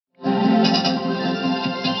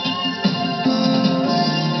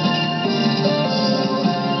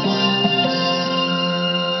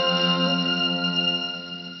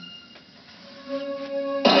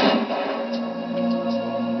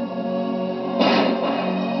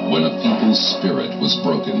When a people's spirit was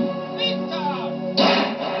broken.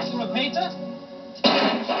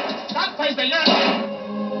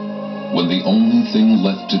 When the only thing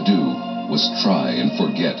left to do was try and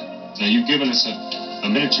forget. Now, you've given us a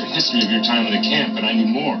miniature history of your time in the camp, but I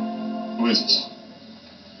need more. Who is this?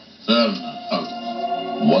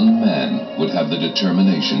 One man would have the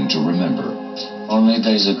determination to remember. Only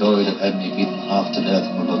days ago he'd have had me beaten half to death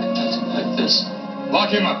for looking at him like this.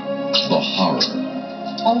 Lock him up. The horror.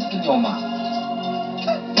 Open your mouth.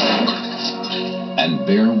 And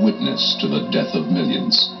bear witness to the death of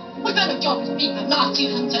millions. What kind of job is being a Nazi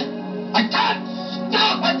hunter? I can't!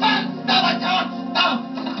 No, I can't! No, I can't!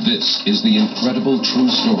 No! This is the incredible true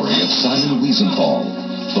story of Simon Wiesenthal,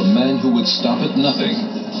 the man who would stop at nothing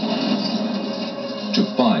to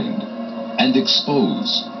find and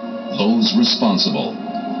expose those responsible.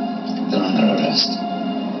 They're under arrest.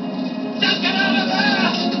 Just get out of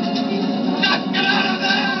there! Just get out of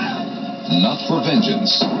there! Not for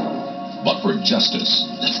vengeance, but for justice.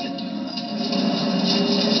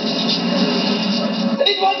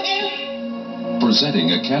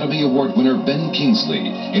 Presenting Academy Award winner Ben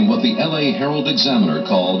Kingsley in what the L.A. Herald Examiner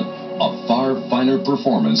called a far finer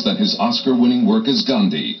performance than his Oscar-winning work as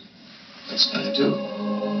Gandhi. What's going to do?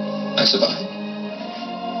 I survived.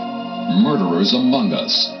 Murderers Among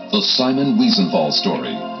Us, the Simon Wiesenthal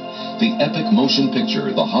story. The epic motion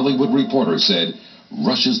picture, The Hollywood Reporter said,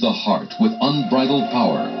 rushes the heart with unbridled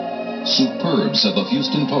power. Superb, said the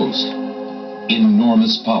Houston Post.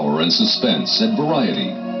 Enormous power and suspense, said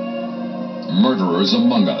Variety. Murderers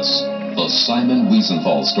Among Us, the Simon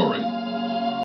Wiesenthal story.